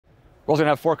We're also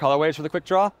gonna have 4 colorways for the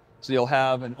QUICKDRAW. So you'll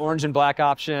have an orange and black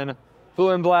option,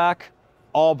 blue and black,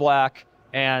 all black,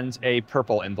 and a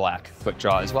purple and black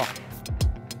QUICKDRAW as well.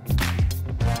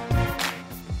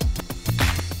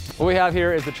 What we have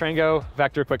here is the Trango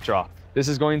Vector QUICKDRAW. This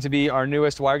is going to be our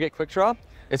newest wiregate QUICKDRAW.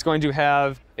 It's going to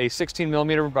have a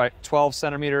 16mm by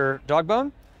 12cm dog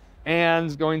bone,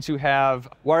 and going to have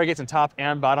wire gates on top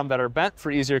and bottom that are bent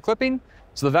for easier clipping.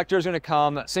 So the Vector is going to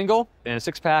come single in a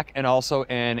 6-pack and also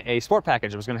in a sport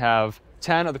package. It's going to have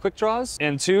 10 of the QUICKDRAWs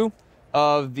and 2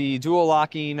 of the dual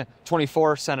locking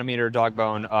 24cm dog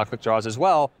bone QUICKDRAWs as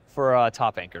well for a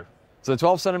top anchor. So the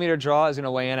 12cm draw is going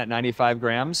to weigh in at 95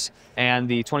 grams, and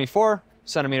the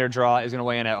 24cm draw is going to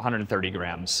weigh in at 130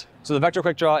 grams. So the Vector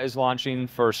QUICKDRAW is launching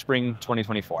for spring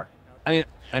 2024. I mean,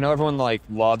 I know everyone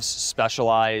loves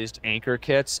specialized anchor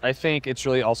kits. I think it's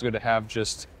really also good to have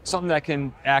just something that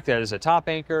can act as a top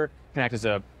anchor, can act as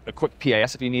a quick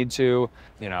PAS if you need to.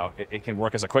 You know, it can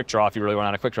work as a QUICKDRAW if you really want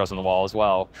to have QUICKDRAWs on the wall as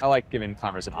well. I like giving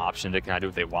climbers an option to kind of do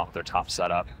what they want with their top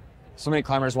setup. So many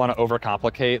climbers want to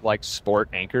overcomplicate like sport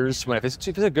anchors. When if it's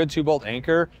a good 2-bolt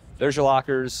anchor, there's your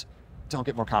lockers. Don't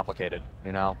get more complicated,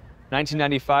 you know.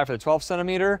 $19.95 for the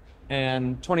 12cm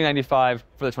and $20.95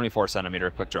 for the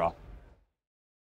 24cm QUICKDRAW.